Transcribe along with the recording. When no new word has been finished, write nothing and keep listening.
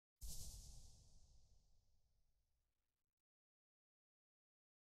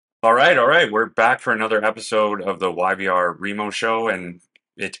All right. We're back for another episode of the YVR REMO show, and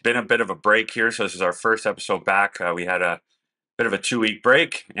it's been a bit of a break here. So this is our first episode back. We had a bit of a 2 week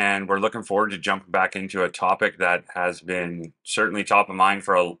break, and we're looking forward to jumping back into a topic that has been certainly top of mind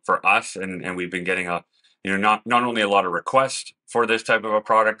for us, and we've been getting not only a lot of requests for this type of a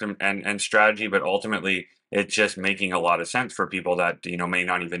product and strategy, but ultimately it's just making a lot of sense for people that may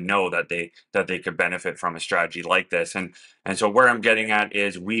not even know that they could benefit from a strategy like this. And so where I'm getting at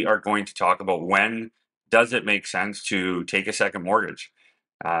is we are going to talk about when does it make sense to take a second mortgage.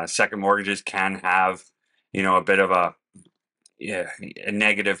 Second mortgages can have a bit of a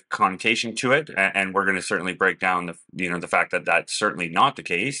negative connotation to it, and we're going to certainly break down the fact that that's certainly not the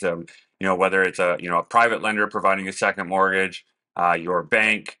case. Whether it's a private lender providing a second mortgage, your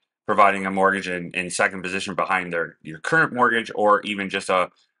bank providing a mortgage in second position behind your current mortgage, or even just a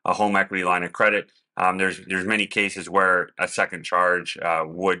home equity line of credit. There's many cases where a second charge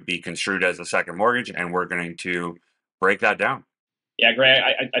would be construed as a second mortgage, and we're going to break that down. Yeah, Greg,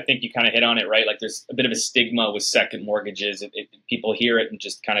 I think you kind of hit on it, right? Like there's a bit of a stigma with second mortgages. People hear it and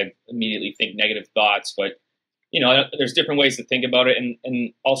just kind of immediately think negative thoughts. But, there's different ways to think about it.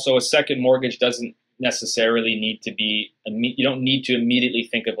 And also a second mortgage doesn't necessarily need to be, you don't need to immediately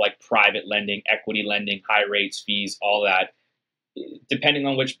think of like private lending, equity lending, high rates, fees, all that. Depending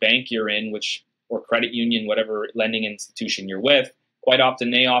on which bank you're in, or credit union, whatever lending institution you're with, quite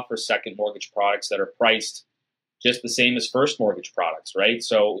often they offer second mortgage products that are priced just the same as first mortgage products, right?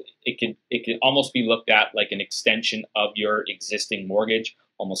 So it could almost be looked at like an extension of your existing mortgage,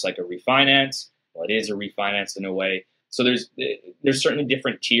 almost like a refinance. Well, it is a refinance in a way. So there's certainly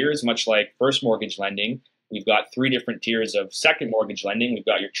different tiers, much like first mortgage lending. We've got three different tiers of second mortgage lending. We've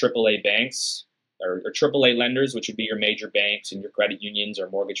got your AAA banks or AAA lenders, which would be your major banks and your credit unions or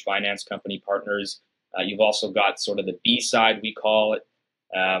mortgage finance company partners. You've also got sort of the B side, we call it,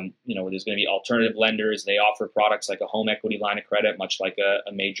 there's going to be alternative lenders. They offer products like a home equity line of credit, much like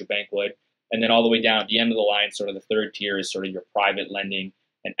a major bank would. And then all the way down at the end of the line, sort of the third tier is sort of your private lending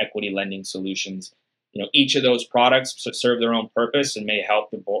and equity lending solutions. Each of those products serve their own purpose and may help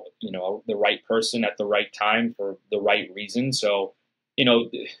the right person at the right time for the right reason. So,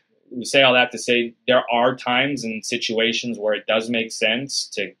 we say all that to say there are times and situations where it does make sense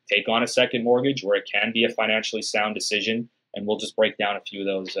to take on a second mortgage, where it can be a financially sound decision, and we'll just break down a few of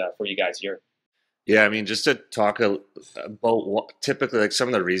those for you guys here. Yeah, I mean, just to talk about typically like some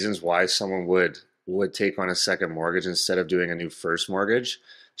of the reasons why someone would take on a second mortgage instead of doing a new first mortgage,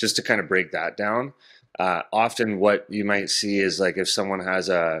 just to kind of break that down. Often, what you might see is like if someone has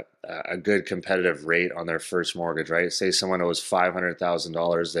a good competitive rate on their first mortgage, right? Say someone owes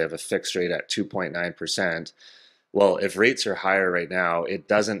 $500,000, they have a fixed rate at 2.9%. Well, if rates are higher right now, it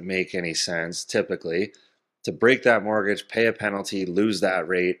doesn't make any sense typically to break that mortgage, pay a penalty, lose that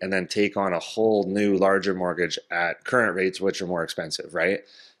rate, and then take on a whole new larger mortgage at current rates, which are more expensive, right?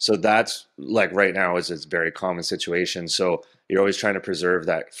 So that's like right now is it's a very common situation. So you're always trying to preserve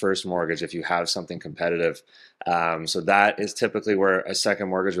that first mortgage if you have something competitive. So that is typically where a second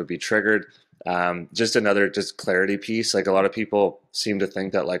mortgage would be triggered. Just another just clarity piece. Like a lot of people seem to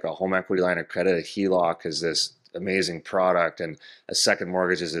think that like a home equity line of credit, a HELOC, is this amazing product and a second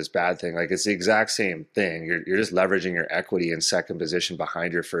mortgage is this bad thing. Like it's the exact same thing. You're just leveraging your equity in second position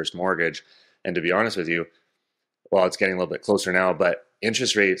behind your first mortgage. And to be honest with you, well, it's getting a little bit closer now, but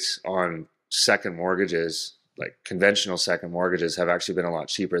interest rates on second mortgages, like conventional second mortgages, have actually been a lot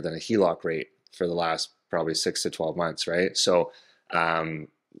cheaper than a HELOC rate for the last probably 6 to 12 months, right? So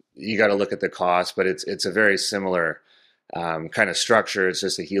you got to look at the cost, but it's a very similar kind of structure. It's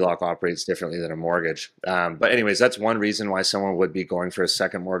just a HELOC operates differently than a mortgage. But anyways, that's one reason why someone would be going for a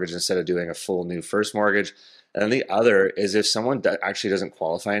second mortgage instead of doing a full new first mortgage. And then the other is if someone actually doesn't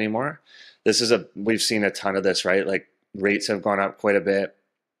qualify anymore. We've seen a ton of this, right? Like rates have gone up quite a bit.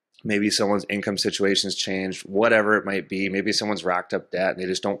 Maybe someone's income situation's changed, whatever it might be. Maybe someone's racked up debt and they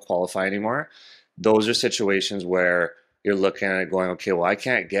just don't qualify anymore. Those are situations where you're looking at it going, okay, well, I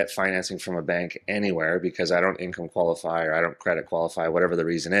can't get financing from a bank anywhere because I don't income qualify or I don't credit qualify, whatever the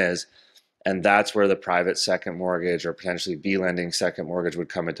reason is. And that's where the private second mortgage or potentially B lending second mortgage would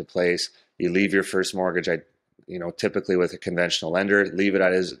come into place. You leave your first mortgage, typically with a conventional lender, leave it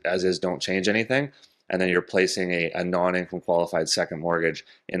as is, don't change anything. And then you're placing a non-income qualified second mortgage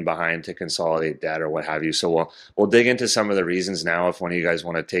in behind to consolidate debt or what have you. So we'll dig into some of the reasons now if one of you guys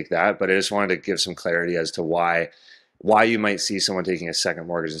want to take that. But I just wanted to give some clarity as to why you might see someone taking a second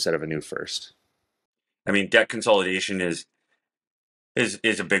mortgage instead of a new first. I mean, debt consolidation is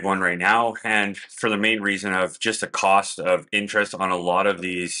a big one right now, and for the main reason of just the cost of interest on a lot of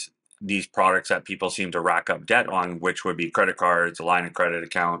these these products that people seem to rack up debt on, which would be credit cards, a line of credit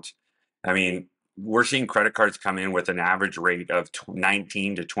account. I mean, we're seeing credit cards come in with an average rate of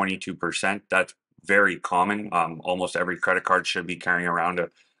 19 to 22%. That's very common. Almost every credit card should be carrying around an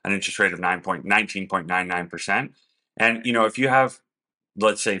interest rate of 19.99%. And, you know, if you have,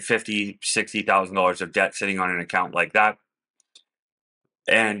 let's say, $50,000, $60,000 of debt sitting on an account like that,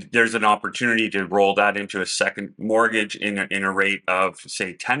 and there's an opportunity to roll that into a second mortgage in a rate of,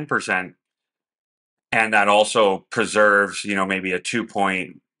 say, 10%, and that also preserves, you know, maybe a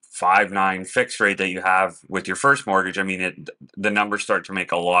 2.59 fixed rate that you have with your first mortgage. I mean, the numbers start to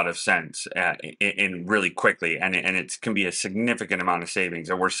make a lot of sense in really quickly, and it can be a significant amount of savings.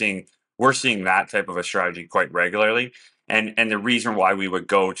 And we're seeing that type of a strategy quite regularly. And the reason why we would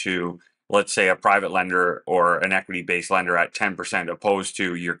go to, let's say, a private lender or an equity-based lender at 10% opposed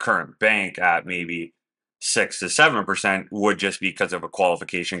to your current bank at maybe 6 to 7% would just be because of a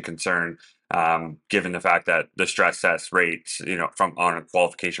qualification concern, given the fact that the stress test rates, you know, from on a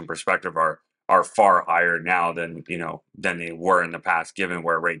qualification perspective, are far higher now than, you know, than they were in the past, given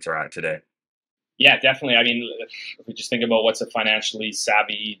where rates are at today. Yeah, definitely. I mean, if we just think about what's a financially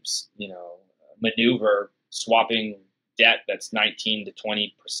savvy, you know, maneuver, swapping debt that's 19 to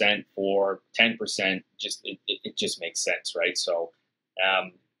 20% for 10%, just it just makes sense, right? So,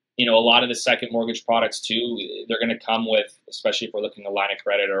 you know, a lot of the second mortgage products too, they're going to come with, especially if we're looking at line of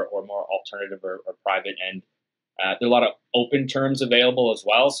credit or more alternative or private end. There are a lot of open terms available as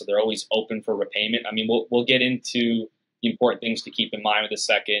well, so they're always open for repayment. I mean, we'll get into the important things to keep in mind with the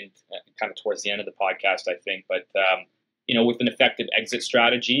second, kind of towards the end of the podcast, I think. But you know, with an effective exit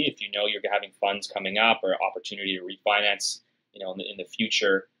strategy, if you know you're having funds coming up or opportunity to refinance, you know, in the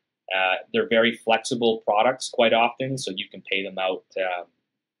future, they're very flexible products quite often, so you can pay them out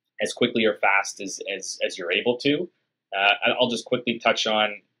as quickly or fast as you're able to. I'll just quickly touch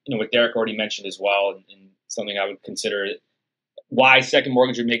on, you know, what Derek already mentioned as well, and something I would consider why second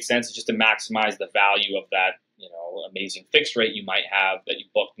mortgage would make sense is just to maximize the value of that, you know, amazing fixed rate you might have that you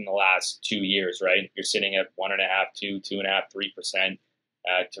booked in the last 2 years, right? If you're sitting at 1.5, 2, 2.5, 3%,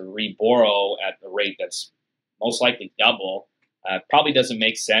 to reborrow at a rate that's most likely double, probably doesn't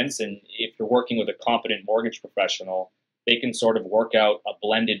make sense. And if you're working with a competent mortgage professional, they can sort of work out a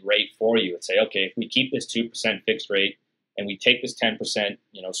blended rate for you and say, okay, if we keep this 2% fixed rate and we take this 10%,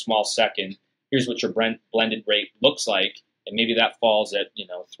 you know, small second, here's what your blended rate looks like. And maybe that falls at, you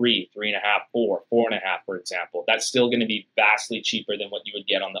know, 3, 3.5, 4, 4.5, for example. That's still going to be vastly cheaper than what you would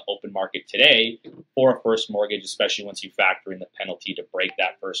get on the open market today for a first mortgage, especially once you factor in the penalty to break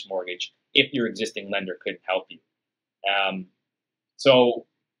that first mortgage if your existing lender couldn't help you. So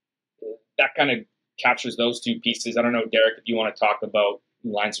that kind of captures those two pieces. I don't know, Derek, if you want to talk about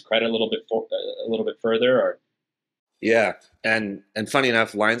lines of credit a little bit further, or Yeah, and funny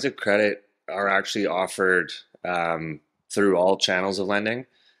enough, lines of credit are actually offered through all channels of lending.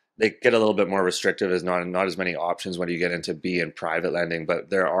 They get a little bit more restrictive as not as many options when you get into B and private lending, but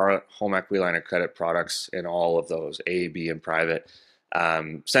there are home equity line of credit products in all of those, A, B, and private.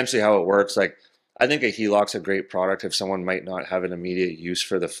 Essentially how it works, like I think a HELOC's a great product if someone might not have an immediate use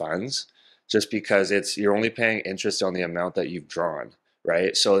for the funds, just because you're only paying interest on the amount that you've drawn,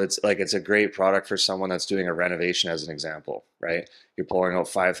 right? So it's a great product for someone that's doing a renovation, as an example, right? You're pulling out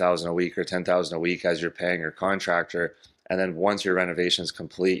 $5,000 a week or $10,000 a week as you're paying your contractor. And then once your renovation is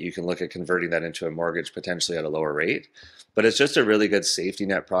complete, you can look at converting that into a mortgage potentially at a lower rate. But it's just a really good safety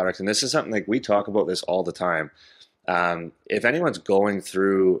net product. And this is something like we talk about this all the time. If anyone's going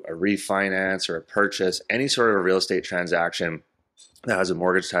through a refinance or a purchase, any sort of a real estate transaction that has a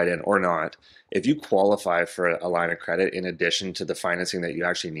mortgage tied in or not, if you qualify for a line of credit in addition to the financing that you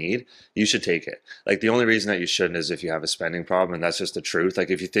actually need, you should take it. Like the only reason that you shouldn't is if you have a spending problem, and that's just the truth. Like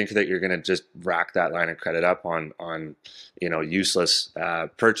if you think that you're going to just rack that line of credit up on you know, useless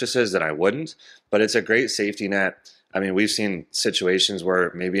purchases, then I wouldn't. But it's a great safety net. I mean, we've seen situations where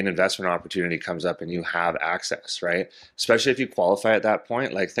maybe an investment opportunity comes up and you have access, right? Especially if you qualify at that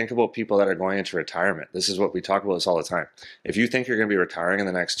point. Like think about people that are going into retirement. This is what we talk about this all the time. If you think you're going to be retiring in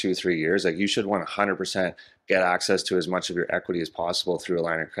the next 2-3 years, like you should 100% get access to as much of your equity as possible through a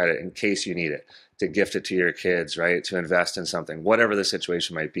line of credit in case you need it, to gift it to your kids, right? To invest in something, whatever the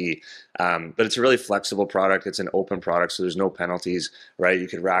situation might be. But it's a really flexible product. It's an open product, so there's no penalties, right? You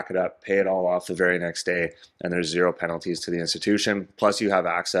could rack it up, pay it all off the very next day, and there's zero penalties to the institution. Plus, you have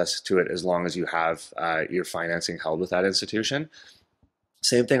access to it as long as you have your financing held with that institution.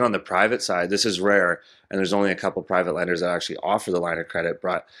 Same thing on the private side. This is rare, and there's only a couple private lenders that actually offer the line of credit,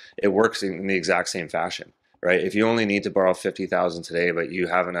 but it works in the exact same fashion. Right? If you only need to borrow $50,000 today, but you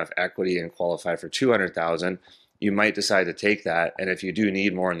have enough equity and qualify for $200,000, you might decide to take that. And if you do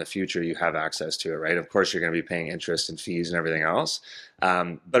need more in the future, you have access to it, right? Of course, you're going to be paying interest and fees and everything else.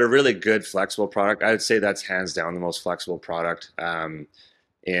 But a really good flexible product, I would say that's hands down the most flexible product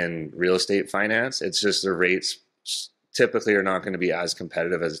in real estate finance. It's just the rates typically are not going to be as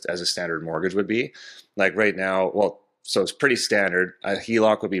competitive as a standard mortgage would be. Like right now, well, so it's pretty standard. A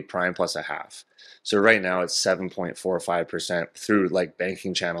HELOC would be prime plus a half. So right now it's 7.45% through like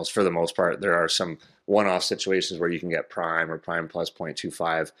banking channels for the most part. There are some one-off situations where you can get prime or prime plus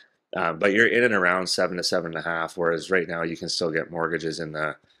 0.25, but you're in and around 7 to 7.5. Whereas right now you can still get mortgages in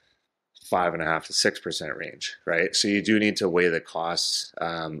the 5.5 to 6% range, right? So you do need to weigh the costs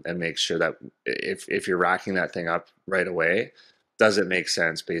and make sure that if you're racking that thing up right away, does it make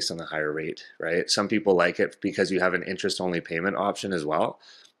sense based on the higher rate, right? Some people like it because you have an interest-only payment option as well.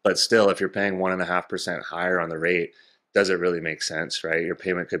 But still, if you're paying 1.5% higher on the rate, does it really make sense, right? Your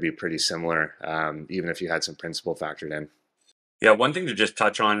payment could be pretty similar, even if you had some principal factored in. Yeah, one thing to just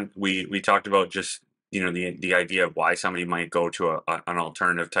touch on, we talked about just the idea of why somebody might go to an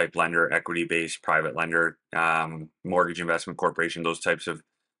alternative type lender, equity based private lender, mortgage investment corporation, those types of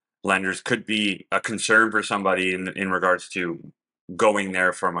lenders could be a concern for somebody in regards to going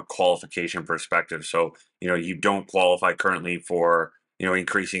there from a qualification perspective. So, you don't qualify currently for,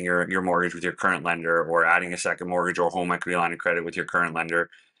 increasing your mortgage with your current lender or adding a second mortgage or home equity line of credit with your current lender.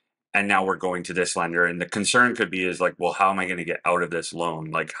 And now we're going to this lender. And the concern could be is like, well, how am I going to get out of this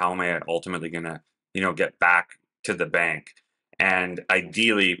loan? Like, how am I ultimately going to, get back to the bank? And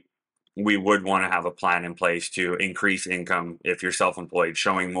ideally, we would want to have a plan in place to increase income if you're self-employed,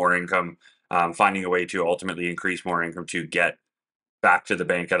 showing more income, finding a way to ultimately increase more income to get back to the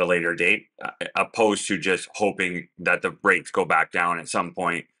bank at a later date, opposed to just hoping that the rates go back down at some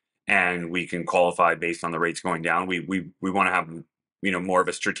point and we can qualify based on the rates going down. We want to have more of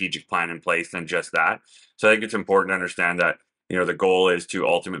a strategic plan in place than just that. So I think it's important to understand that the goal is to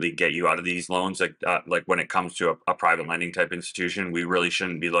ultimately get you out of these loans. Like when it comes to a private lending type institution, we really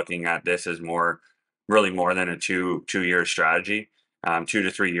shouldn't be looking at this as really more than a two-year strategy, 2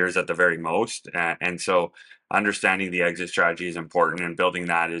 to 3 years at the very most. And so understanding the exit strategy is important, and building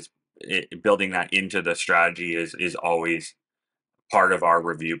that into the strategy is always part of our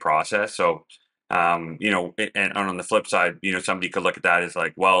review process. So, and on the flip side, somebody could look at that as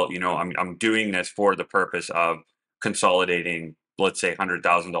like, well, I'm doing this for the purpose of consolidating, let's say,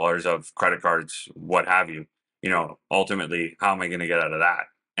 $100,000 of credit cards, what have you. Ultimately, how am I going to get out of that?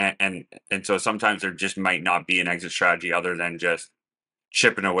 And so sometimes there just might not be an exit strategy other than just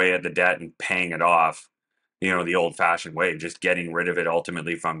chipping away at the debt and paying it off, the old fashioned way, just getting rid of it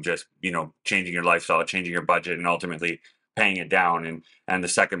ultimately from just, changing your lifestyle, changing your budget, and ultimately paying it down. And the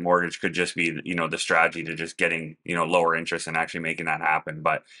second mortgage could just be, the strategy to just getting, lower interest and actually making that happen.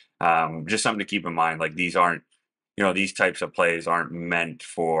 But just something to keep in mind, like these aren't, these types of plays aren't meant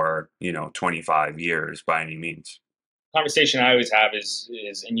for, 25 years by any means. Conversation I always have is,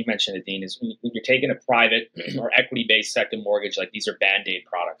 and you mentioned it, Dean, is when you're taking a private or equity-based second mortgage, like these are Band-Aid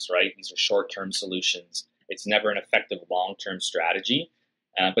products, right? These are short-term solutions. It's never an effective long-term strategy.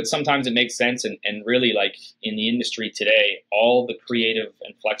 But sometimes it makes sense. And really, like in the industry today, all the creative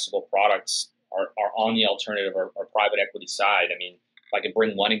and flexible products are on the alternative or private equity side. I mean, if I could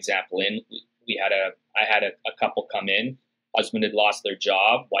bring one example in, I had a couple come in. Husband had lost their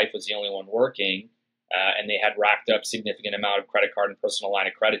job. Wife was the only one working. And they had racked up significant amount of credit card and personal line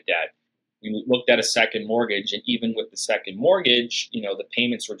of credit debt. We looked at a second mortgage, and even with the second mortgage, the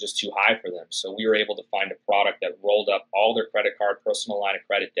payments were just too high for them. So we were able to find a product that rolled up all their credit card, personal line of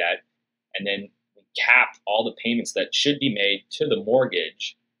credit debt, and then we capped all the payments that should be made to the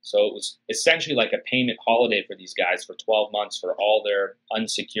mortgage. So it was essentially like a payment holiday for these guys for 12 months for all their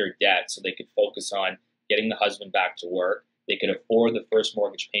unsecured debt, so they could focus on getting the husband back to work. They could afford the first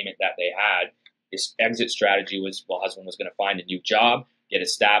mortgage payment that they had. His exit strategy was, well, husband was going to find a new job, get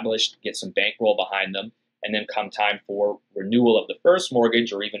established, get some bankroll behind them, and then come time for renewal of the first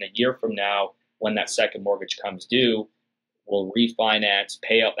mortgage, or even a year from now, when that second mortgage comes due, we'll refinance,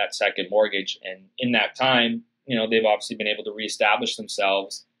 pay out that second mortgage. And in that time, they've obviously been able to reestablish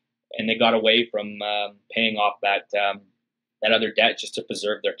themselves, and they got away from paying off that other debt just to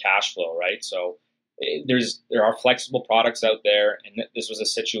preserve their cash flow, right? So there are flexible products out there, and this was a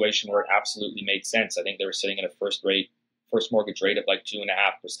situation where it absolutely made sense. I think they were sitting at a first mortgage rate of like 2.5%.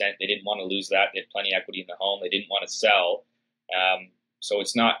 They didn't want to lose that. They had plenty of equity in the home. They didn't want to sell. So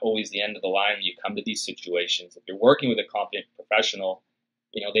it's not always the end of the line when you come to these situations. If you're working with a competent professional,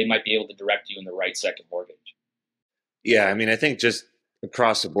 they might be able to direct you in the right second mortgage. Yeah, I mean, I think just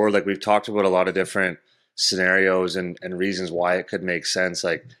across the board, like we've talked about a lot of different scenarios and reasons why it could make sense.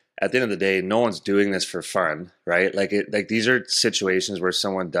 Like at the end of the day, no one's doing this for fun, right? Like these are situations where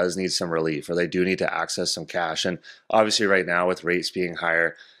someone does need some relief or they do need to access some cash. And obviously right now with rates being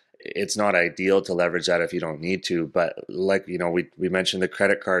higher, it's not ideal to leverage that if you don't need to. But like, we mentioned the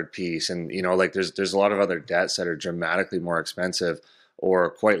credit card piece, and like there's a lot of other debts that are dramatically more expensive,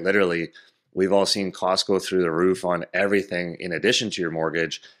 or quite literally, we've all seen costs go through the roof on everything in addition to your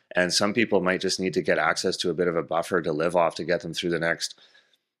mortgage. And some people might just need to get access to a bit of a buffer to live off to get them through the next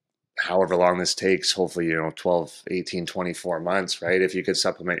however long this takes, hopefully, 12, 18, 24 months, right? If you could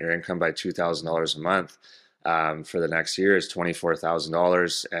supplement your income by $2,000 a month for the next year is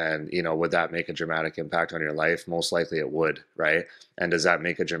 $24,000. And, would that make a dramatic impact on your life? Most likely it would, right? And does that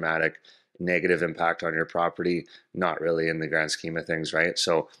make a dramatic negative impact on your property? Not really in the grand scheme of things, right?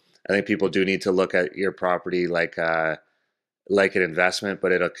 So I think people do need to look at your property like an investment,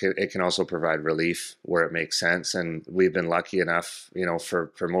 but it can also provide relief where it makes sense. And we've been lucky enough,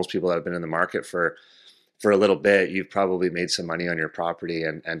 for most people that have been in the market for a little bit, you've probably made some money on your property,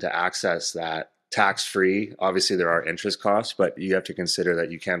 and to access that tax free. Obviously, there are interest costs, but you have to consider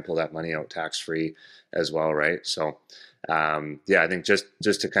that you can pull that money out tax free as well, right? So, yeah, I think just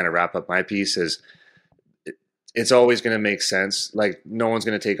to kind of wrap up my piece is it's always going to make sense. Like no one's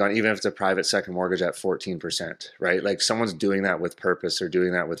going to take on, even if it's a private second mortgage at 14%, right? Like someone's doing that with purpose or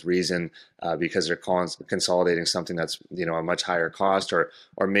doing that with reason, because they're consolidating something that's, a much higher cost, or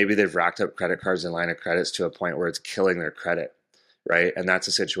maybe they've racked up credit cards and line of credits to a point where it's killing their credit, right? And that's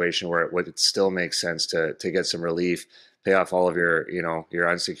a situation where it would still make sense to get some relief, pay off all of your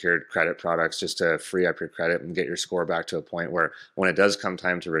unsecured credit products just to free up your credit and get your score back to a point where when it does come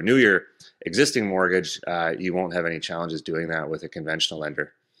time to renew your existing mortgage, you won't have any challenges doing that with a conventional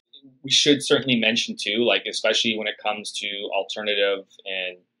lender. We should certainly mention too, like especially when it comes to alternative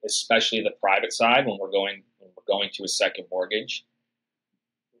and especially the private side when we're going to a second mortgage.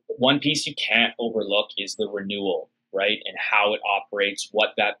 One piece you can't overlook is the renewal, right? And how it operates,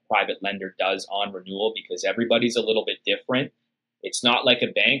 what that private lender does on renewal, because everybody's a little bit different. It's not like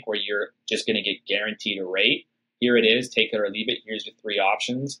a bank where you're just going to get guaranteed a rate. Here it is, take it or leave it. Here's your three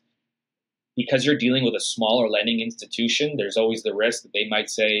options. Because you're dealing with a smaller lending institution, there's always the risk that they might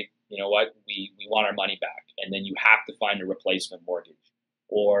say, you know what, we want our money back. And then you have to find a replacement mortgage.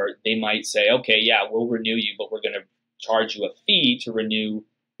 Or they might say, okay, yeah, we'll renew you, but we're going to charge you a fee to renew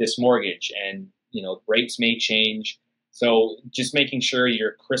this mortgage. And, rates may change. So just making sure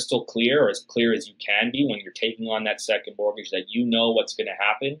you're crystal clear, or as clear as you can be when you're taking on that second mortgage, that you know what's going to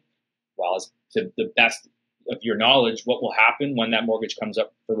happen, while as to the best of your knowledge, what will happen when that mortgage comes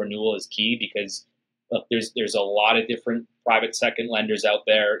up for renewal is key, because look, there's a lot of different private second lenders out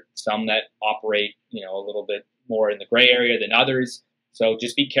there, some that operate, a little bit more in the gray area than others. So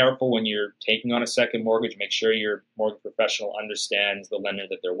just be careful when you're taking on a second mortgage. Make sure your mortgage professional understands the lender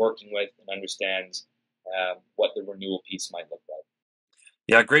that they're working with and understands what the renewal piece might look like.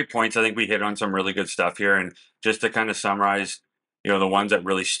 Yeah, great points. I think we hit on some really good stuff here. And just to kind of summarize, the ones that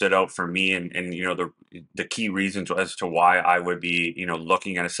really stood out for me, and the key reasons as to why I would be,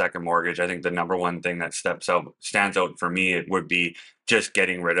 looking at a second mortgage. I think the number one thing that stands out for me, it would be just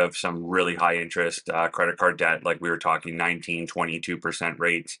getting rid of some really high interest credit card debt, like we were talking 19, 22%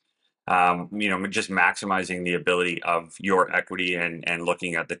 rates. Just maximizing the ability of your equity, and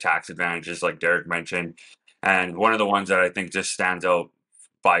looking at the tax advantages like Derek mentioned. And one of the ones that I think just stands out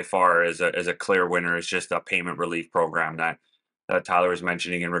by far as a clear winner is just a payment relief program that Tyler was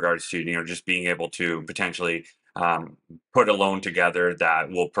mentioning in regards to, just being able to potentially put a loan together that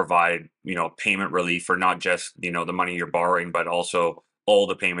will provide, payment relief for not just, the money you're borrowing, but also all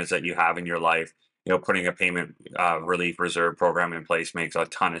the payments that you have in your life. Putting a payment relief reserve program in place makes a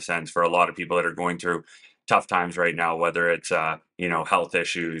ton of sense for a lot of people that are going through tough times right now, whether it's, health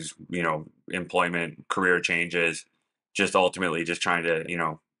issues, employment, career changes, just ultimately just trying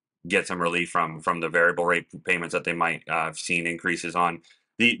to, get some relief from the variable rate payments that they might have seen increases on.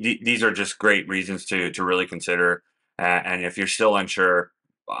 These are just great reasons to really consider. And if you're still unsure,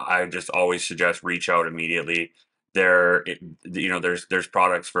 I just always suggest reach out immediately. There's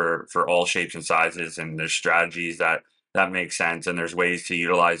products for all shapes and sizes, and there's strategies that make sense, and there's ways to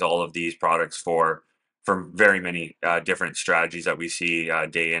utilize all of these products for very many different strategies that we see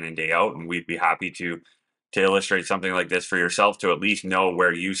day in and day out. And we'd be happy to illustrate something like this for yourself, to at least know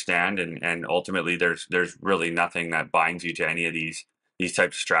where you stand. And ultimately there's really nothing that binds you to any of these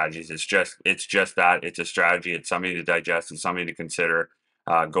types of strategies. It's just that it's a strategy. It's something to digest and something to consider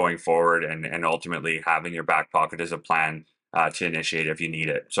going forward, and ultimately having your back pocket as a plan to initiate if you need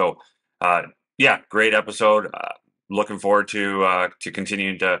it. So yeah, great episode. Looking forward to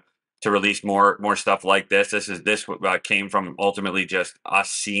continuing to to release more stuff like this. This came from ultimately just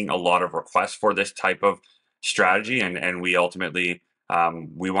us seeing a lot of requests for this type of strategy, and we ultimately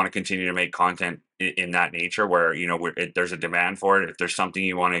we want to continue to make content in that nature where, you know, there's a demand for it. If there's something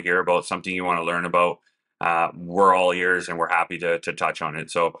you want to hear about, something you want to learn about, we're all ears and we're happy to touch on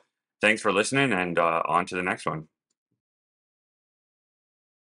it. So thanks for listening, and on to the next one.